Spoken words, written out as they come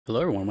Hello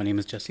everyone, my name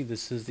is Jesse.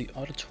 This is the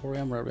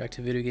Auditorium where I react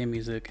to video game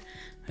music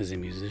as a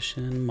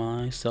musician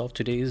myself.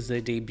 Today is the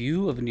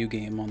debut of a new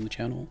game on the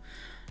channel.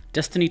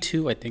 Destiny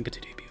 2, I think it's a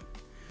debut.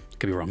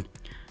 Could be wrong.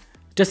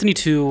 Destiny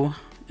 2,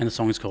 and the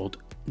song is called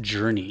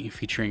Journey,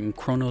 featuring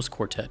Kronos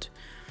Quartet.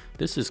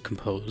 This is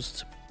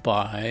composed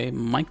by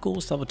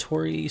Michael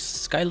Salvatore,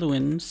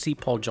 Skylewin, C.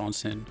 Paul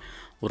Johnson,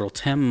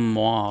 Rotem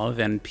Moav,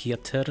 and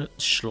Pieter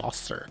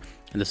Schlosser.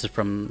 And this is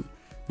from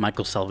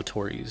Michael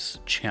Salvatore's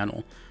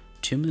channel.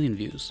 2 million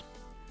views.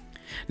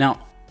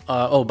 Now,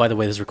 oh, by the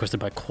way, this is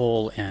requested by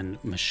Cole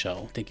and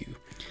Michelle. Thank you.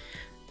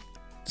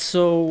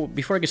 So,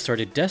 before I get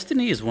started,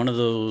 Destiny is one of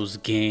those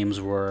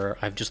games where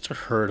I've just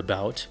heard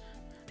about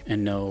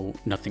and know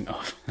nothing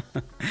of.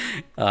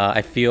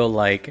 I feel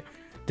like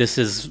this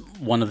is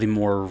one of the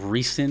more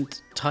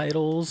recent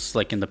titles,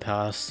 like in the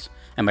past,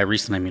 and by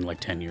recent I mean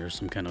like 10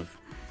 years. I'm kind of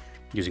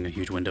using a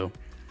huge window.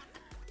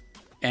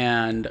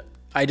 And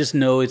I just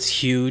know it's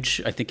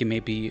huge. I think it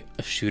may be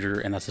a shooter,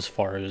 and that's as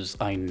far as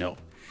I know.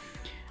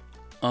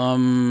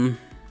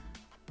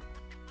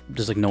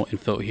 There's like no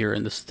info here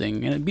in this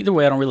thing. And either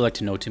way, I don't really like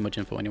to know too much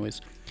info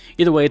anyways.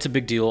 Either way, it's a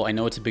big deal. I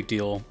know it's a big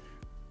deal.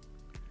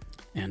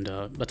 And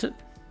that's it.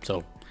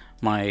 So,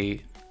 I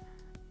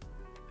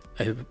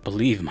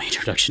believe my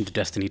introduction to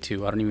Destiny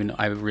 2. I don't even know.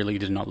 I really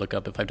did not look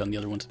up if I've done the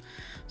other ones.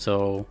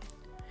 So,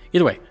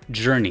 either way,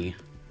 Journey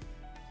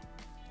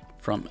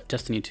from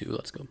Destiny 2.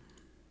 Let's go.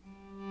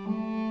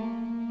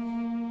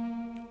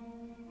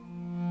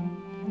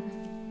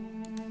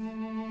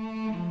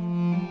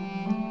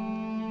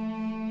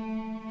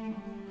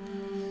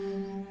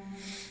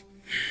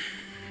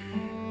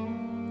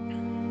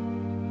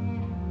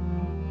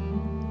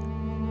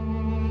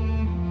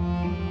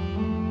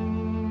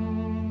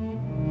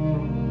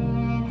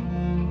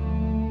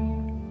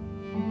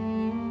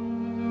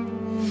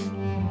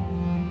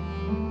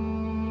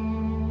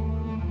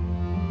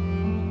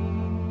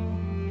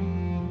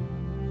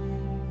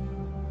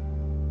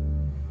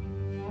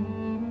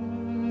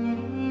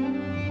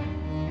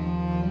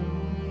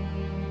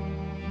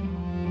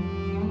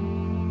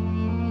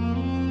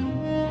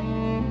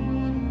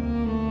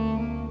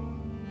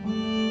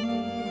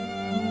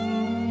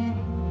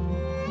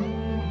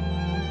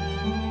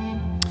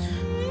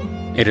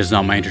 It is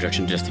not my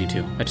introduction to Destiny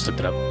 2. I just looked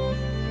it up.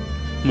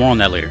 More on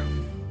that later.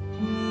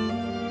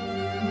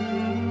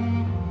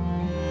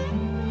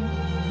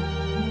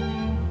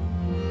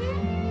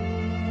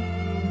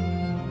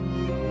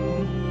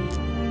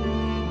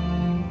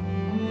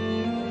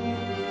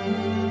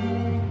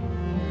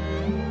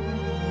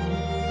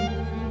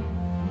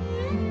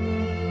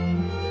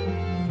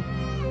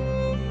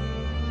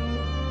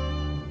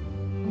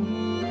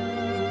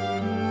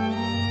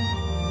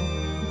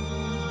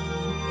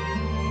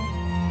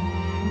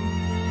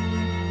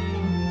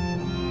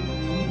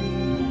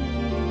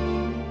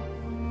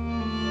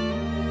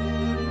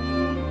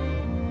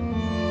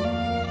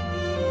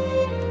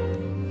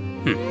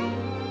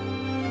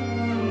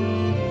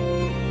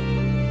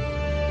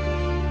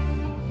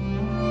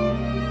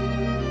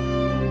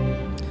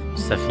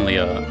 It's definitely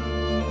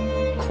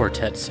a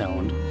quartet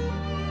sound.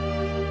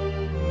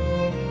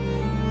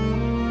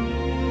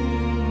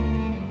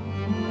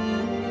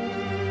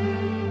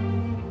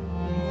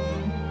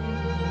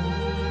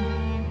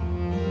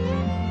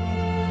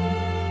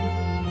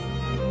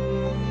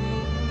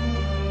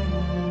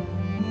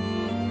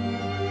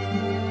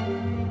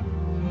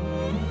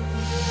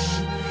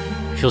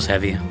 Feels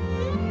heavy.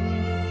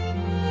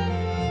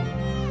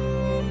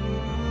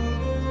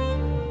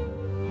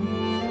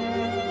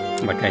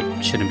 Like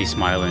I shouldn't be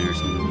smiling or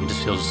something. It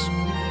just feels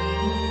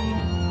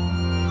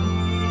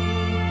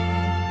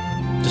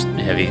just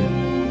heavy.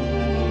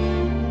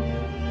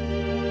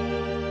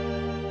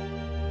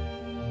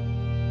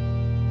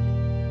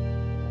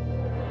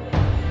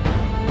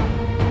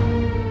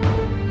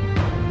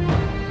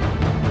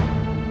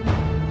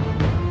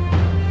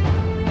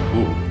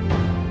 Ooh.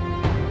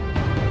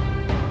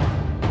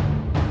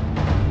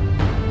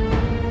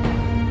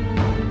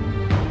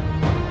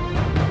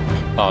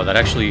 Oh, that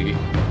actually...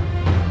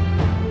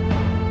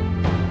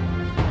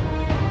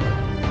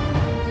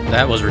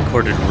 That was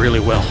recorded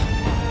really well.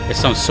 It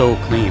sounds so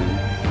clean.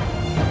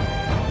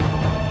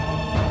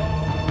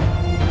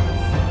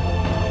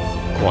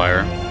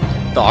 Choir.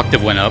 The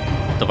octave went up.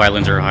 The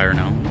violins are higher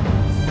now.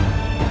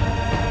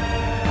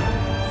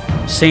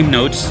 Same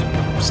notes,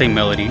 same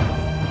melody,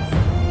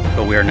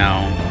 but we are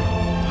now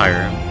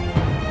higher.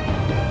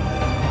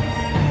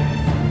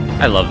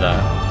 I love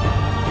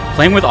that.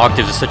 Playing with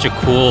octaves is such a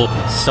cool,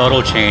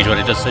 subtle change, but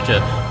it does such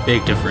a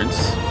big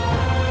difference.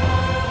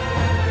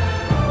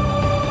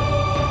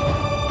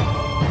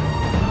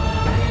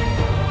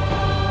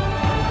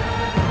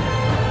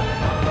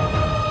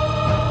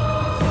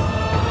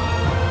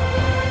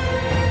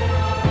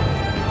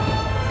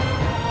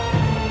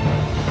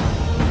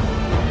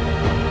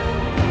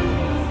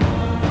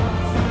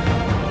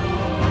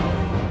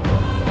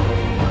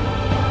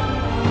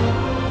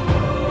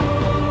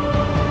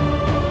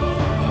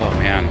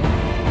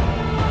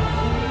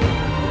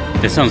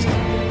 This sounds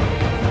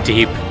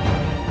deep.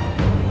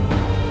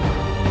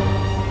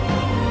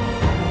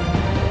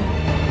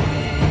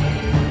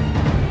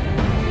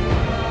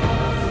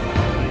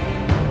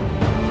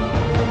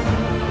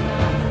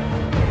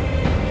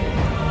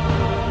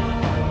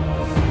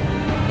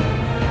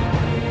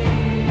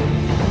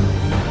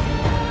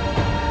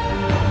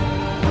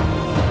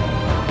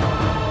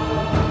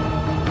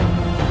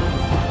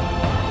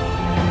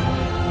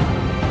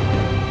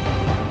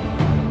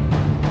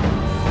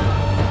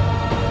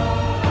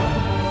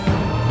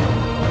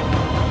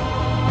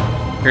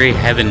 very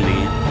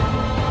heavenly,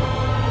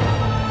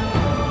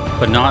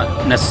 but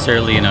not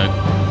necessarily in a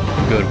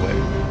good way.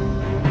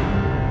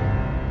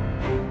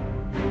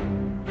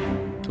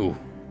 Ooh.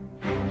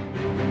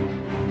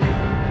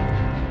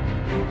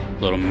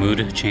 Little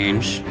mood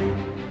change.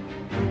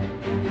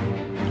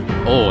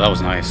 Oh, that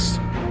was nice.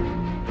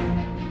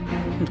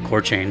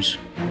 Chord change.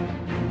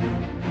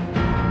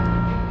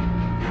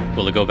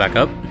 Will it go back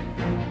up?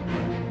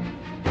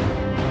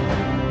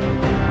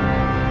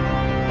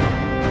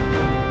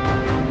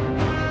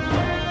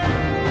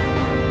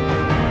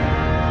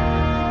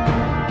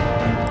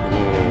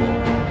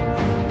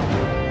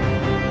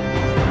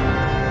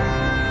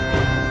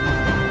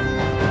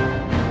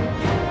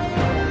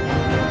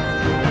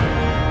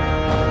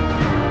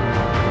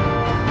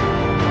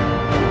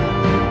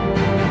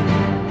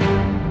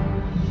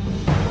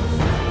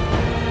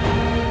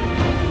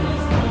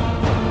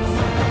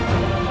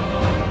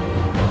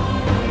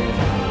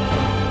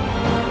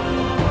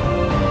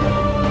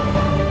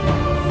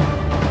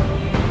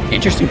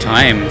 Interesting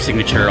time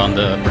signature on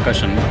the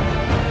percussion.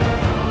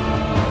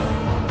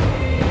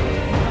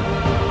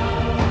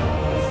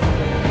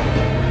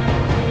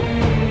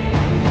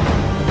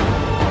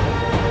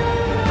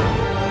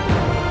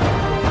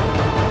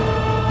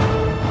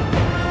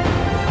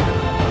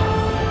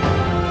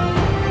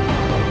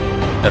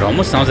 It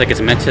almost sounds like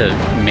it's meant to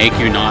make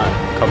you not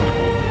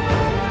comfortable.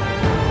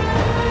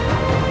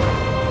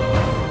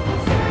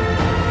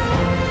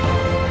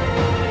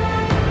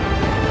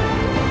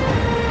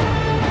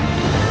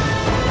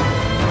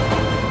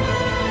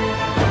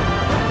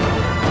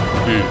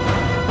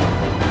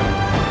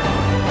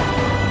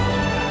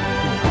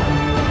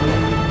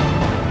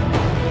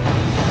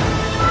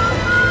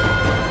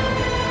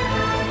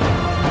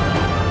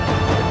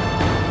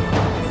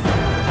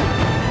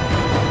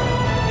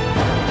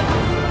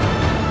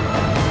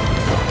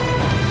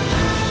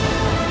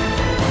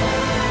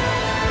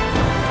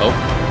 Oh,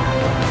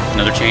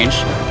 another change.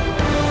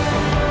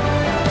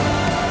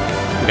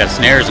 We got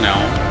snares now.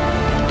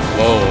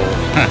 Whoa.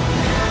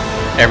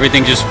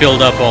 Everything just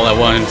filled up all at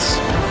once.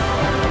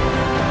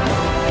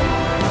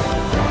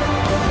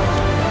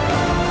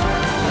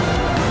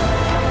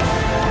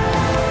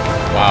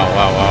 Wow,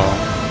 wow, wow.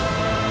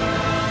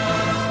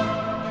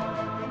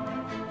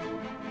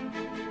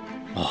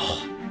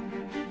 Oh.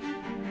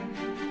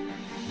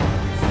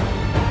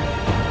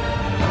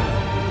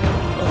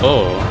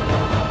 Oh.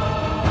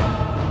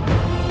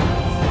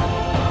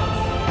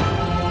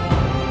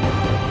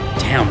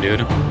 Damn,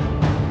 dude.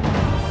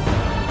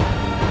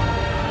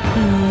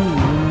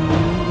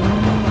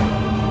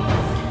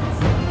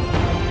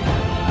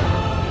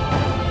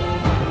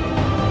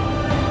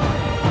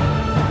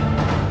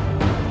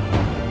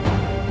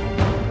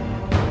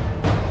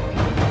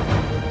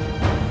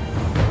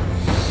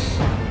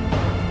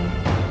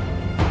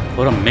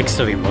 What a mix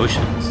of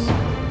emotions.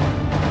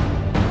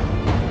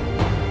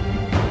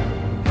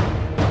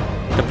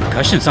 The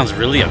percussion sounds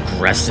really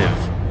aggressive.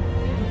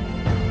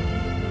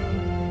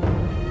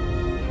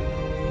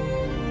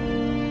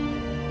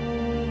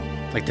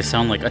 Like they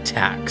sound like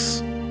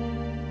attacks.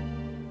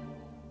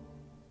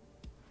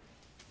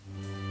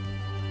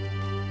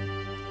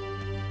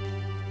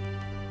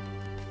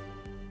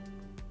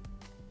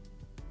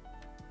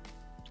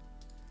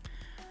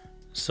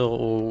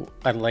 So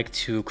I'd like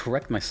to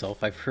correct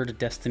myself. I've heard of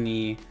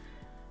Destiny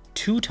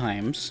 2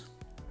 times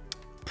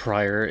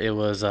prior. It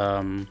was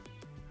the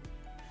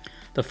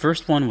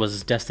first one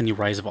was Destiny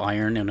Rise of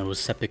Iron, and it was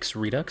Sepix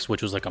Redux,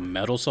 which was like a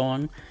metal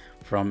song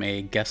from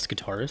a guest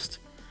guitarist.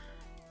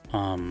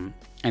 And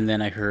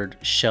then I heard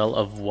Shell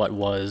of What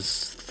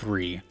Was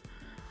 3.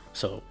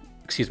 So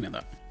excuse me on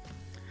that.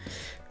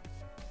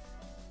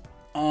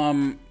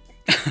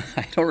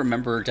 I don't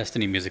remember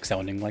Destiny music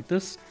sounding like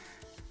this.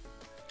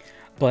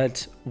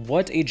 But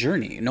what a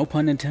journey, no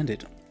pun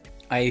intended.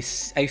 I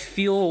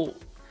feel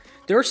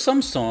there are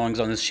some songs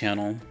on this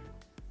channel,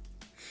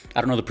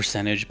 I don't know the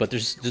percentage, but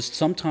there's just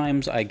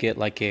sometimes I get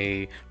like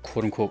a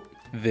quote-unquote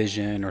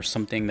vision or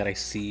something that I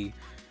see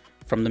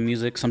from the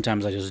music.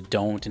 Sometimes I just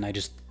don't, and I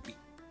just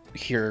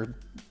hear,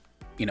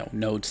 you know,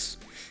 notes.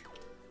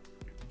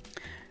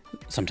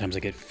 Sometimes I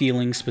get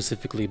feelings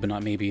specifically, but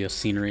not maybe a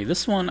scenery.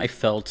 This one, I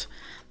felt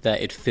that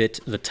it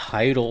fit the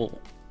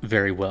title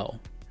very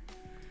well.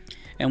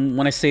 And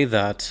when I say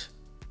that,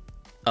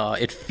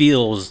 it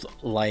feels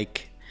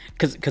like,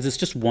 because it's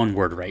just one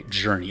word, right?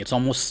 Journey. It's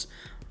almost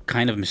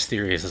kind of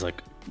mysterious. It's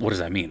like, what does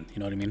that mean? You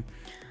know what I mean?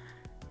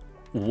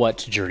 What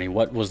journey?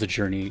 What was the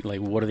journey? Like,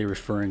 what are they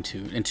referring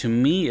to? And to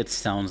me, it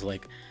sounds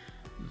like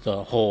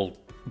the whole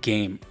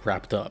game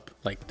wrapped up.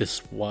 Like,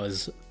 this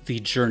was the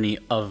journey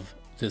of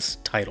this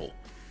title.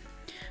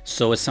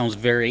 So it sounds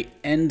very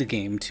end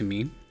game to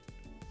me.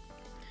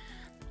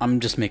 I'm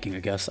just making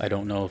a guess. I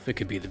don't know if it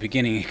could be the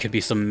beginning. It could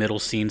be some middle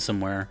scene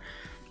somewhere.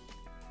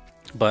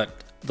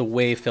 But the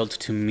way it felt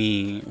to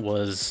me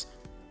was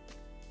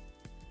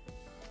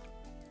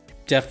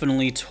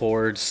definitely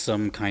towards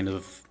some kind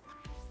of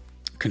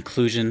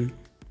conclusion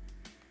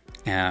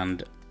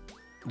and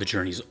the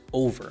journey's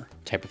over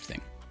type of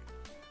thing.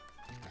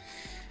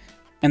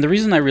 And the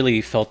reason I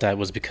really felt that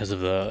was because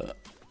of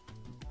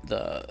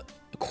the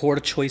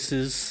chord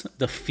choices,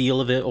 the feel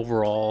of it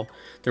overall.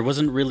 There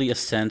wasn't really a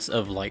sense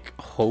of like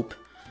hope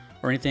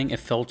or anything. It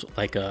felt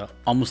like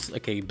almost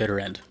like a bitter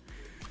end.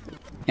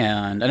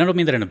 And I don't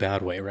mean that in a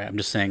bad way, right? I'm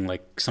just saying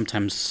like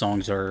sometimes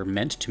songs are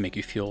meant to make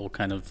you feel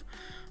kind of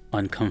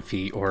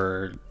uncomfy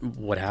or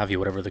what have you,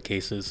 whatever the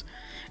case is.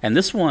 And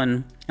this one,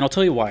 and I'll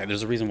tell you why,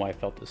 there's a reason why I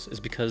felt this, is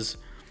because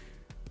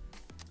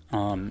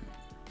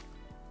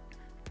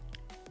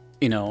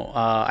you know,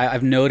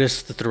 I've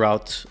noticed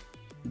throughout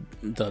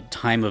the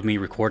time of me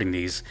recording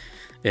these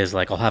is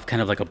like I'll have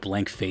kind of like a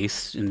blank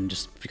face, and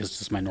just because it's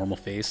just my normal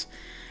face,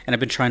 and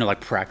I've been trying to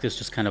like practice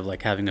just kind of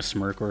like having a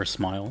smirk or a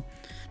smile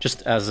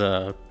just as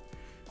a,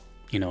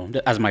 you know,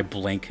 as my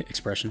blank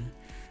expression.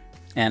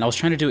 And I was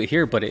trying to do it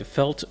here, but it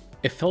felt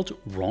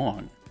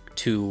wrong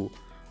to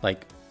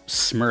like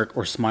smirk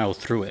or smile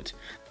through it,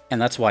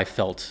 and that's why I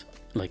felt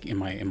like in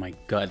my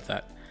gut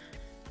that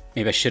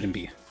maybe I shouldn't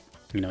be.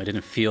 You know, I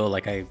didn't feel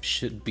like I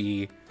should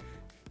be,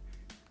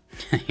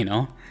 you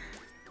know?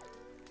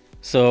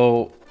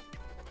 So,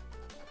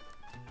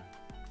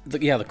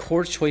 yeah, the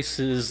chord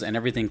choices and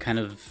everything kind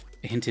of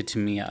hinted to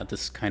me at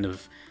this kind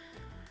of,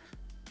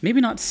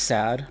 maybe not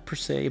sad per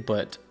se,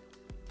 but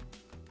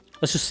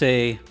let's just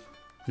say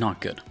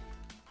not good,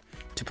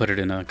 to put it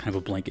in a kind of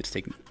a blanket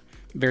statement.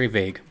 Very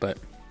vague, but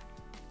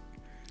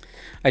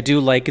I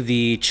do like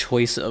the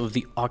choice of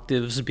the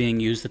octaves being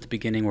used at the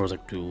beginning, where it was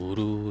like doo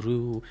doo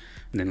doo,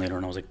 and then later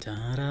on I was like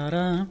da da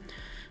da.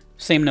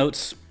 Same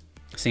notes,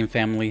 same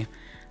family,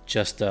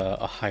 just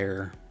a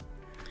higher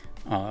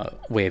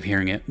way of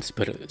hearing it. To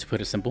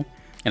put it simple,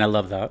 and I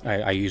love that.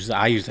 I use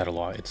that a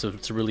lot. It's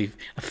a really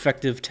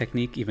effective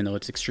technique, even though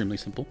it's extremely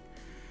simple.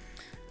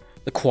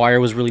 The choir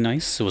was really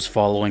nice. It was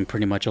following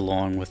pretty much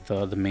along with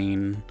the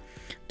main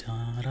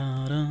da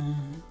da da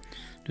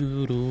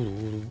doo doo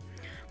doo.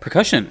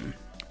 Percussion.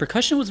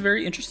 Percussion was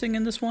very interesting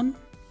in this one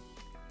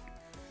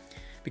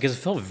because it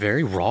felt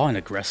very raw and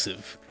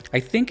aggressive. I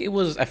think it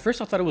was, at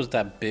first I thought it was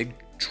that big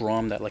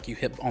drum that like you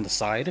hit on the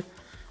side,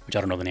 which I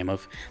don't know the name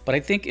of, but I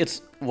think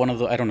it's one of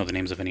the, I don't know the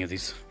names of any of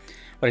these,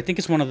 but I think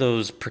it's one of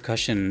those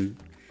percussion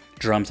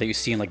drums that you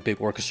see in like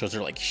big orchestras.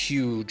 They're like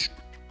huge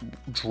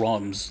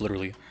drums,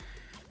 literally.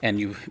 And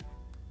you,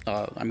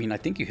 I mean, I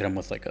think you hit them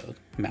with like a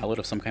mallet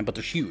of some kind, but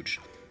they're huge,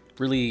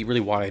 really,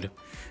 really wide.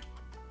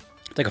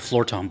 It's like a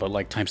floor tom, but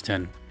like times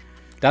 10.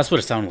 That's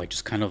what it sounded like,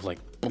 just kind of like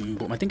boom,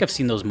 boom. I think I've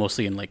seen those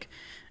mostly in like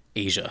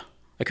Asia.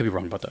 I could be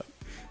wrong about that.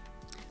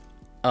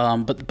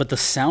 But the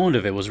sound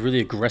of it was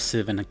really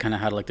aggressive, and it kind of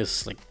had like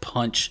this like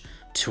punch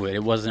to it.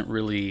 It wasn't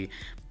really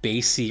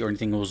bassy or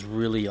anything. It was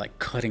really like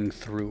cutting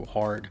through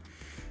hard.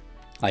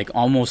 Like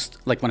almost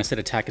like when I said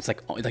attack, it's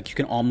like you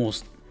can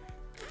almost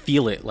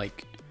feel it,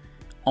 like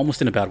almost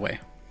in a bad way.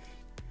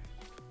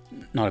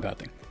 Not a bad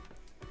thing.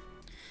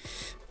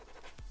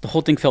 The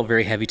whole thing felt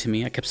very heavy to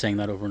me. I kept saying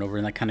that over and over,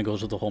 and that kind of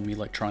goes with the whole me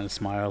like trying to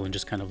smile and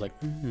just kind of like,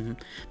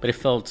 but it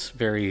felt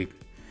very,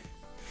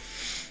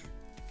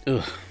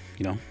 you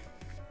know.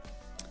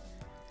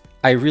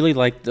 I really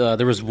liked.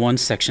 There was one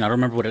section. I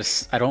don't remember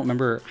I don't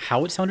remember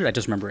how it sounded. I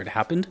just remember it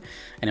happened,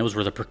 and it was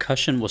where the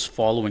percussion was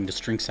following the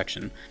string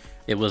section.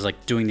 It was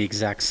like doing the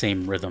exact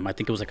same rhythm. I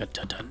think it was like a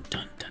dun dun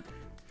dun dun.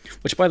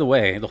 Which, by the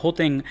way, the whole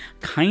thing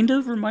kind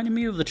of reminded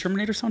me of the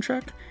Terminator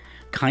soundtrack,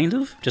 kind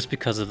of, just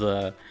because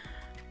of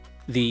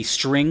the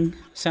string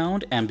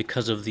sound and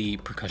because of the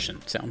percussion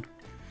sound,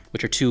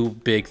 which are two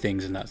big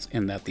things in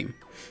that theme.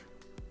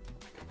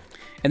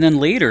 And then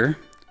later,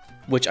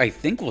 which I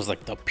think was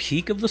like the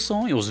peak of the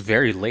song, it was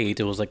very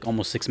late. It was like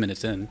almost 6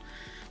 minutes in,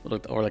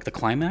 or like the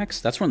climax.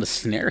 That's when the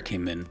snare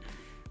came in,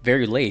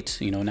 very late.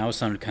 You know, now it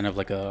sounded kind of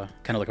like a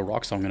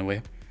rock song in a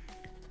way.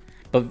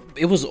 But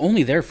it was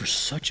only there for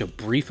such a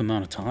brief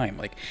amount of time.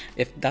 Like,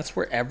 if that's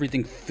where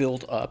everything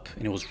filled up,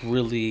 and it was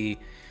really,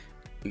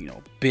 you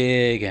know,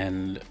 big,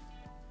 and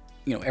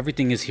you know,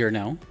 everything is here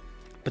now,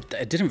 but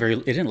it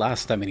didn't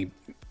last that many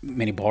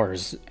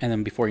bars, and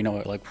then before you know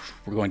it, like,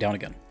 we're going down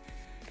again.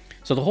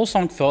 So the whole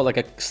song felt like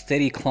a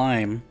steady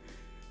climax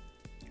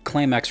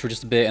for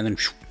just a bit, and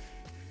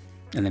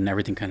then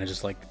everything kind of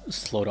just like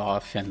slowed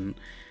off, and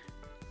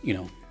you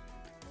know,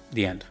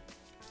 the end.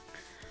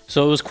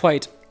 So it was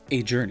quite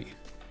a journey.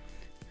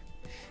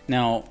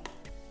 Now,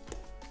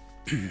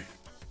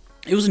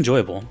 it was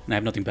enjoyable, and I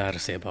have nothing bad to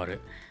say about it.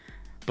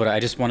 But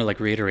I just want to like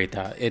reiterate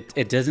that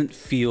it doesn't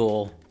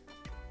feel.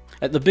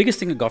 The biggest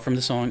thing I got from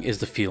the song is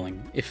the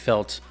feeling. It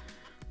felt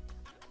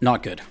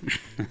not good,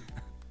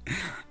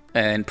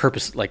 and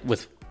purposely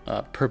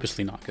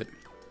not good.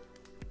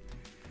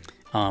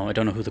 I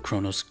don't know who the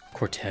Kronos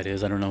Quartet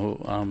is. I don't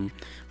know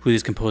who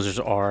these composers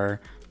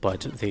are,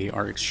 but they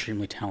are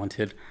extremely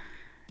talented.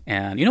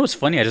 And you know what's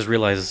funny? I just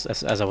realized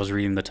as I was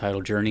reading the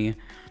title, Journey.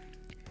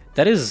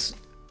 That is.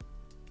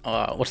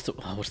 What's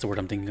the word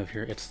I'm thinking of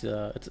here? It's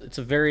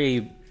a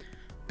very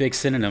big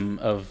synonym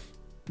of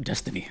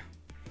destiny,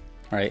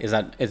 right?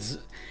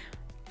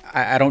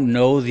 I don't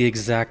know the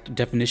exact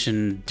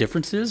definition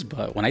differences,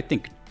 but when I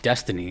think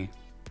destiny,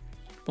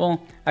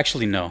 well,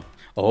 actually no.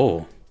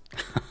 Oh,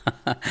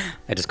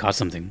 I just caught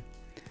something.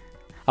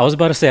 I was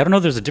about to say, I don't know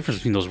if there's a difference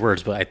between those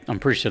words, but I'm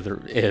pretty sure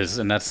there is,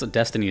 and that's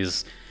destiny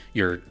is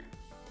your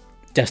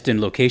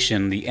destined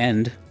location, the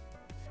end,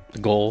 the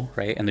goal,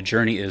 right? And the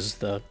journey is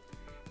the...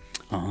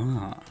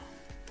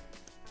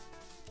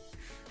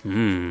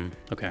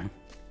 Okay.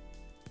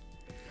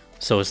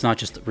 So it's not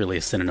just really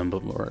a synonym,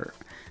 but more...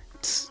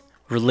 It's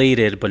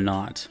related, but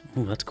not.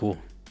 Oh, that's cool.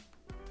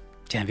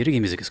 Damn, video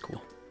game music is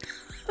cool.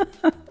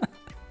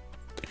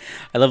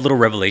 I love little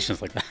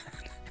revelations like that.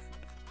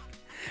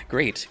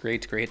 Great,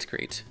 great, great,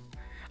 great.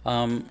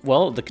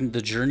 Well,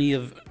 the journey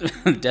of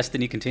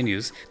Destiny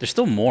continues. There's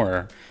still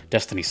more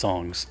Destiny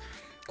songs.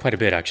 Quite a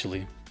bit,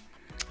 actually.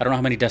 I don't know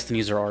how many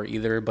Destinies there are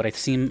either, but it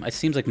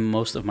seems like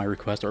most of my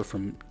requests are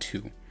from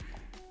 2.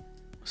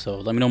 So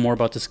let me know more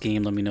about this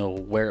game. Let me know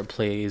where it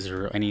plays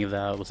or any of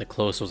that. Was I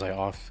close? Was I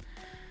off?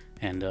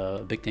 And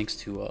big thanks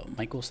to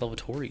Michael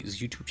Salvatore's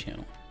YouTube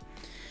channel.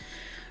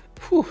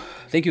 Whew.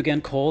 Thank you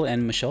again, Cole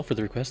and Michelle, for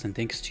the request, and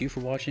thanks to you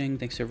for watching.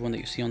 Thanks to everyone that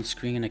you see on the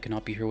screen. I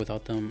cannot be here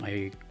without them.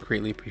 I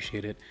greatly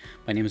appreciate it.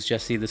 My name is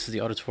Jesse. This is the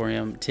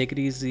Auditorium. Take it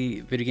easy.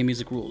 Video game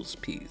music rules.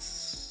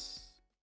 Peace.